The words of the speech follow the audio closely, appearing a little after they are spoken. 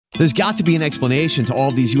There's got to be an explanation to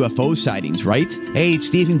all these UFO sightings, right? Hey, it's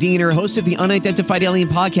Stephen Diener, host of the Unidentified Alien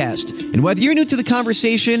Podcast. And whether you're new to the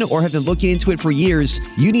conversation or have been looking into it for years,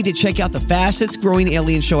 you need to check out the fastest growing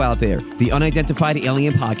alien show out there, the Unidentified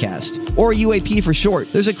Alien Podcast, or UAP for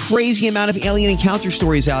short. There's a crazy amount of alien encounter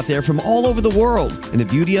stories out there from all over the world. And the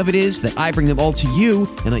beauty of it is that I bring them all to you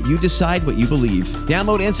and let you decide what you believe.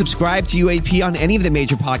 Download and subscribe to UAP on any of the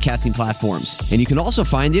major podcasting platforms. And you can also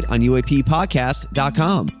find it on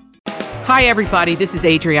UAPpodcast.com. Hi, everybody. This is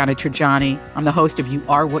Adriana Trajani. I'm the host of You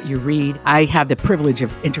Are What You Read. I have the privilege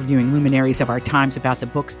of interviewing luminaries of our times about the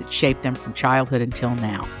books that shaped them from childhood until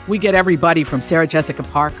now. We get everybody from Sarah Jessica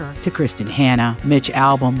Parker to Kristen Hanna, Mitch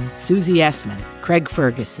Albom, Susie Essman, Craig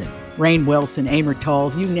Ferguson, Rainn Wilson, Amor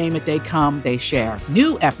Tolls, you name it, they come, they share.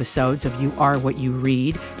 New episodes of You Are What You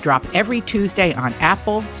Read drop every Tuesday on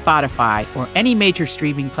Apple, Spotify, or any major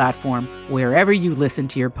streaming platform wherever you listen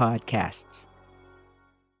to your podcasts.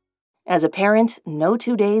 As a parent, no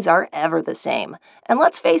 2 days are ever the same. And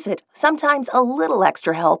let's face it, sometimes a little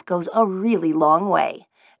extra help goes a really long way.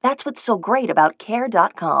 That's what's so great about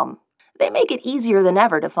Care.com. They make it easier than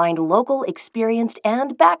ever to find local, experienced,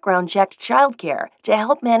 and background-checked childcare to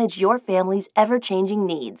help manage your family's ever-changing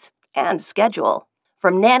needs and schedule.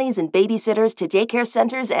 From nannies and babysitters to daycare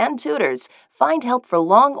centers and tutors, find help for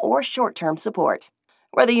long or short-term support.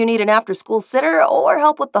 Whether you need an after-school sitter or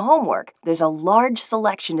help with the homework, there's a large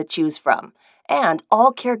selection to choose from. And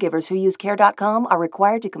all caregivers who use Care.com are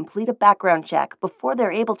required to complete a background check before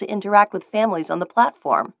they're able to interact with families on the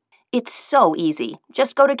platform. It's so easy.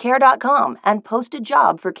 Just go to Care.com and post a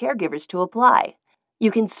job for caregivers to apply.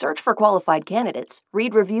 You can search for qualified candidates,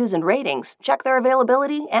 read reviews and ratings, check their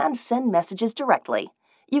availability, and send messages directly.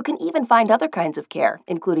 You can even find other kinds of care,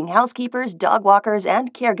 including housekeepers, dog walkers,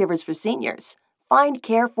 and caregivers for seniors. Find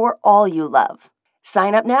care for all you love.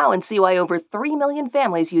 Sign up now and see why over 3 million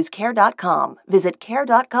families use Care.com. Visit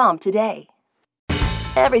Care.com today.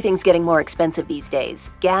 Everything's getting more expensive these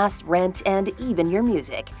days. Gas, rent, and even your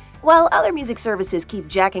music. While other music services keep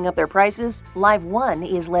jacking up their prices, Live One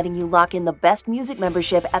is letting you lock in the best music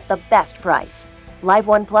membership at the best price. Live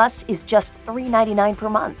One Plus is just $3.99 per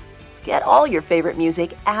month. Get all your favorite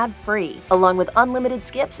music ad-free, along with unlimited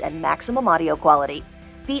skips and maximum audio quality.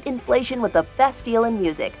 Beat inflation with the best deal in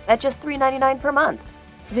music at just $3.99 per month.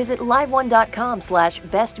 Visit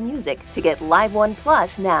liveone.com/bestmusic to get Live One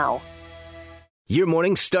Plus now. Your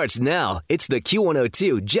morning starts now. It's the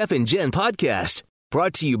Q102 Jeff and Jen podcast,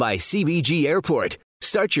 brought to you by CBG Airport.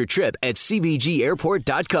 Start your trip at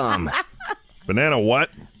CBGAirport.com. Banana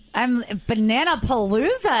what? I'm Banana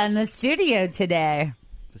Palooza in the studio today.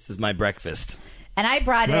 This is my breakfast. And I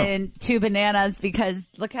brought in 2 bananas because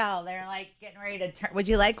look how they're like getting ready to turn. Would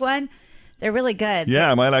you like one? They're really good.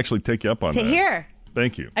 Yeah, I might actually take you up on that. Here.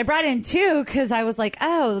 Thank you. I brought in 2 because I was like,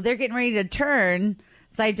 oh, they're getting ready to turn.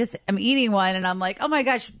 So I'm eating one and I'm like, oh my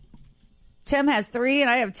gosh, Tim has 3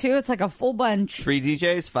 and I have 2. It's like a full bunch. 3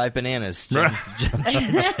 DJs, 5 bananas.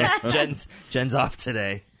 Jen's off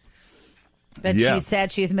today. But she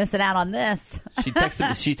said she's missing out on this. She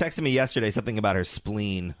texted me yesterday something about her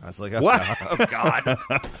spleen. I was like, oh, what? God.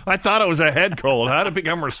 I thought it was a head cold. How did it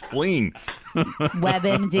become her spleen?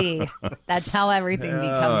 WebMD. That's how everything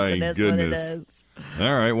becomes. It is goodness. what it is.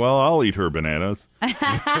 All right. Well, I'll eat her bananas.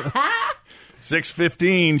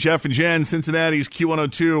 6:15, Jeff and Jen, Cincinnati's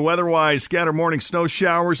Q102. Weather-wise, scattered morning snow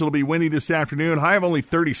showers. It'll be windy this afternoon. High of only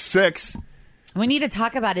 36. We need to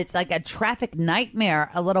talk about it's like a traffic nightmare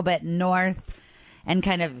a little bit north and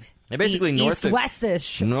kind of basically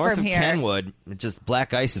east-west-ish north from of here. Kenwood. Just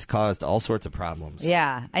black ice has caused all sorts of problems.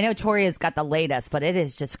 Yeah. I know Toria's got the latest, but it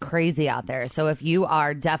is just crazy out there. So if you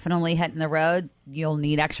are definitely hitting the road, you'll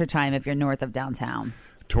need extra time if you're north of downtown.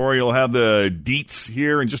 Tori will have the deets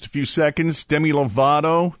here in just a few seconds. Demi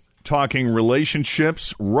Lovato talking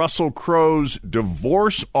relationships, Russell Crowe's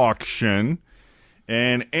divorce auction,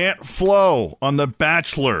 and Aunt Flo on The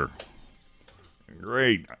Bachelor.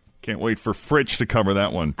 Great. Can't wait for Fritch to cover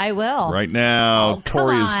that one. I will. Right now,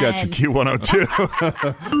 Tori has got your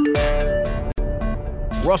Q102.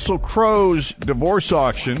 Russell Crowe's divorce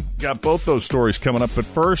auction. Got both those stories coming up. But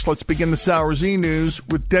first, let's begin the Sour Z news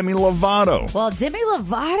with Demi Lovato. Well, Demi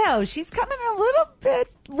Lovato, she's coming a little bit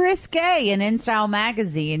risque in InStyle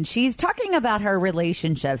magazine. She's talking about her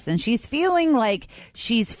relationships, and she's feeling like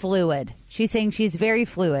she's fluid. She's saying she's very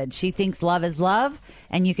fluid. She thinks love is love,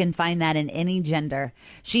 and you can find that in any gender.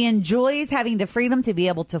 She enjoys having the freedom to be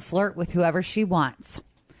able to flirt with whoever she wants.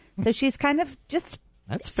 So she's kind of just...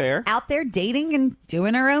 That's fair. Out there dating and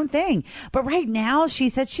doing her own thing. But right now, she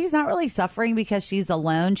said she's not really suffering because she's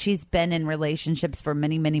alone. She's been in relationships for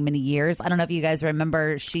many, many, many years. I don't know if you guys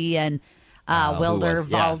remember she and Wilder was?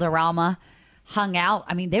 Yeah. Valderrama, hung out.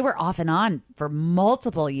 I mean, they were off and on for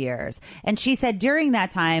multiple years. And she said during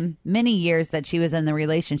that time, many years that she was in the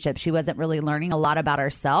relationship, she wasn't really learning a lot about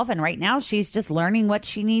herself. And right now she's just learning what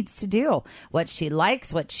she needs to do, what she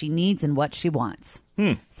likes, what she needs, and what she wants.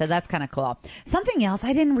 So that's kind of cool. Something else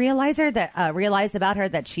I didn't realize about her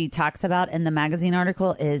that she talks about in the magazine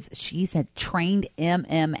article is she's a trained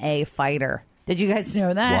MMA fighter. Did you guys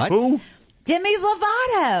know that? What? Who? Demi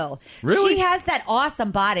Lovato. Really? She has that awesome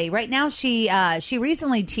body. Right now, she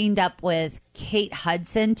recently teamed up with Kate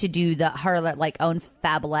Hudson to do her like own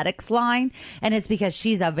Fabletics line, and it's because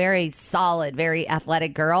she's a very solid, very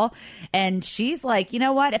athletic girl, and she's like, you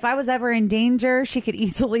know what? If I was ever in danger, she could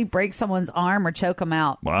easily break someone's arm or choke them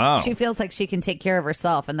out. Wow. She feels like she can take care of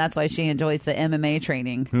herself, and that's why she enjoys the MMA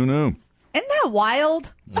training. Who knew? Isn't that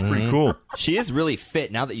wild? It's pretty cool. She is really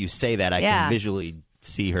fit. Now that you say that, I can visually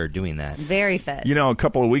see her doing that. Very fit. You know, a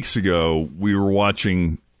couple of weeks ago, we were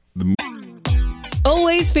watching the...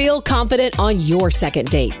 Always feel confident on your second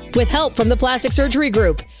date. With help from the Plastic Surgery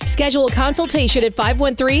Group. Schedule a consultation at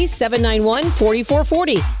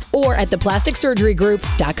 513-791-4440 or at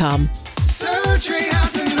theplasticsurgerygroup.com. Surgery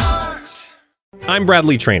has an art. I'm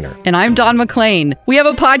Bradley Trainer. And I'm Don McClain. We have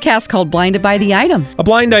a podcast called Blinded by the Item. A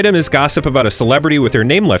blind item is gossip about a celebrity with their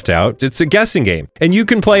name left out. It's a guessing game, and you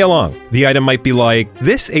can play along. The item might be like,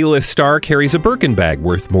 this A-list star carries a Birkin bag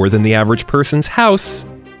worth more than the average person's house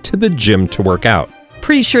to the gym to work out.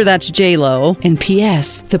 Pretty sure that's J-Lo. And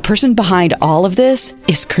P.S. the person behind all of this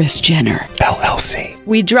is Kris Jenner, LLC.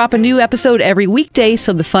 We drop a new episode every weekday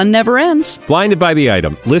so the fun never ends. Blinded by the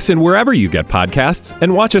Item. Listen wherever you get podcasts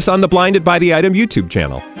and watch us on the Blinded by the Item YouTube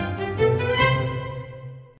channel.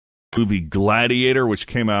 movie Gladiator, which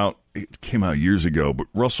came out years ago, but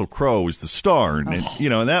Russell Crowe is the star, and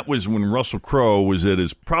and that was when Russell Crowe was at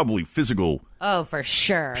his probably physical for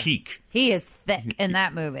sure peak. He is thick in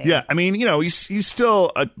that movie. Yeah, I mean, he's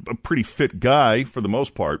still a pretty fit guy for the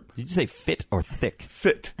most part. Did you say fit or thick?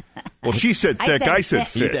 Fit. Well, she said thick. I said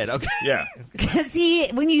fit. You did, okay. Yeah. Because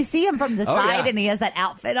when you see him from the side and he has that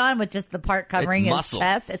outfit on with just the part covering his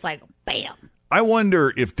chest, it's like, bam. I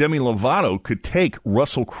wonder if Demi Lovato could take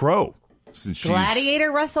Russell Crowe. Gladiator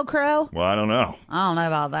Russell Crowe? Well, I don't know. I don't know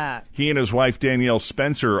about that. He and his wife, Danielle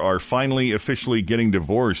Spencer, are finally officially getting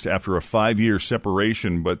divorced after a 5-year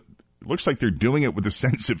separation, but it looks like they're doing it with a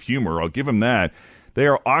sense of humor. I'll give them that. They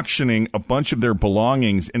are auctioning a bunch of their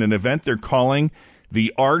belongings in an event they're calling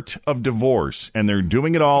The Art of Divorce, and they're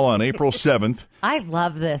doing it all on April 7th. I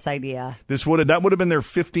love this idea. That would have been their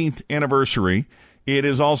 15th anniversary. It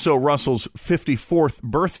is also Russell's 54th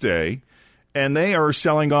birthday. And they are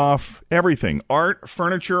selling off everything: art,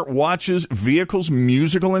 furniture, watches, vehicles,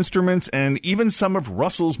 musical instruments, and even some of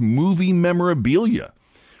Russell's movie memorabilia,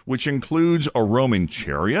 which includes a Roman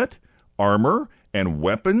chariot, armor, and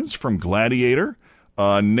weapons from Gladiator,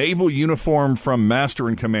 a naval uniform from Master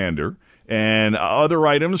and Commander, and other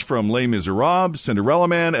items from Les Miserables, Cinderella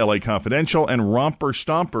Man, LA Confidential, and Romper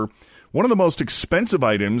Stomper. One of the most expensive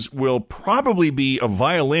items will probably be a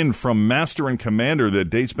violin from Master and Commander that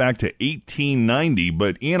dates back to 1890,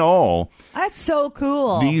 but in all, that's so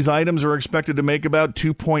cool. These items are expected to make about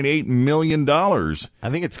 $2.8 million. I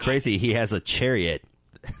think it's crazy he has a chariot.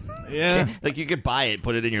 Yeah. Like you could buy it,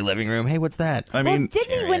 put it in your living room. Hey, what's that? I mean,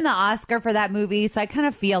 didn't he win the Oscar for that movie? So I kind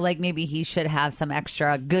of feel like maybe he should have some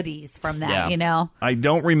extra goodies from that, I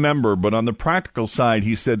don't remember, but on the practical side,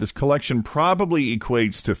 he said this collection probably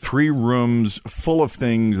equates to 3 rooms full of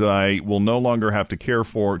things that I will no longer have to care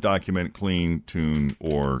for, document, clean, tune,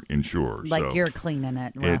 or insure. Like you're cleaning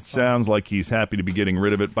it, Russell. It sounds like he's happy to be getting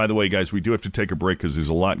rid of it. By the way, guys, we do have to take a break because there's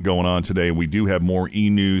a lot going on today. We do have more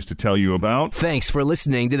e-news to tell you about. Thanks for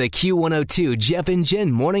listening to the Q102 Jeff and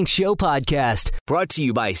Jen Morning Show podcast, brought to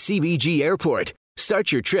you by CBG Airport.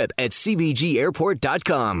 Start your trip at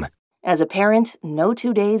CBGAirport.com. As a parent, no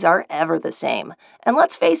 2 days are ever the same. And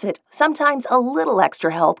let's face it, sometimes a little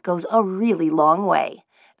extra help goes a really long way.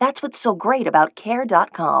 That's what's so great about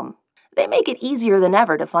Care.com. They make it easier than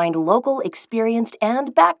ever to find local, experienced,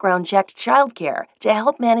 and background-checked childcare to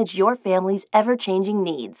help manage your family's ever-changing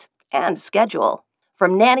needs and schedule.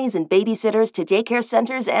 From nannies and babysitters to daycare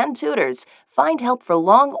centers and tutors, find help for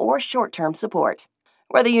long or short-term support.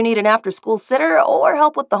 Whether you need an after-school sitter or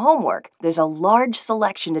help with the homework, there's a large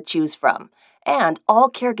selection to choose from. And all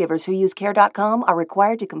caregivers who use Care.com are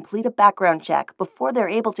required to complete a background check before they're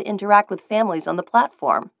able to interact with families on the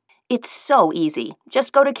platform. It's so easy.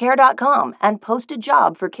 Just go to Care.com and post a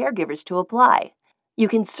job for caregivers to apply. You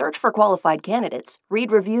can search for qualified candidates,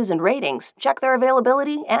 read reviews and ratings, check their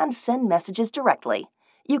availability, and send messages directly.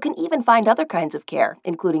 You can even find other kinds of care,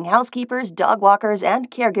 including housekeepers, dog walkers, and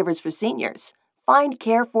caregivers for seniors. Find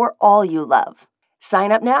care for all you love.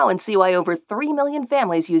 Sign up now and see why over 3 million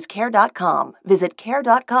families use Care.com. Visit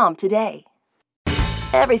Care.com today.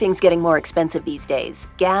 Everything's getting more expensive these days.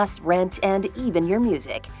 Gas, rent, and even your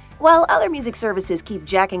music. While other music services keep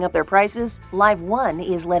jacking up their prices, Live One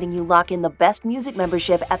is letting you lock in the best music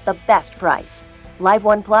membership at the best price. Live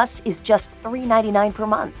One Plus is just $3.99 per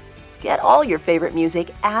month. Get all your favorite music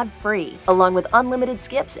ad-free, along with unlimited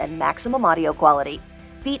skips and maximum audio quality.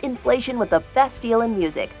 Beat inflation with the best deal in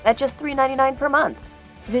music at just $3.99 per month.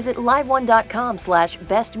 Visit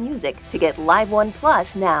liveone.com/bestmusic to get Live One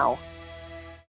Plus now.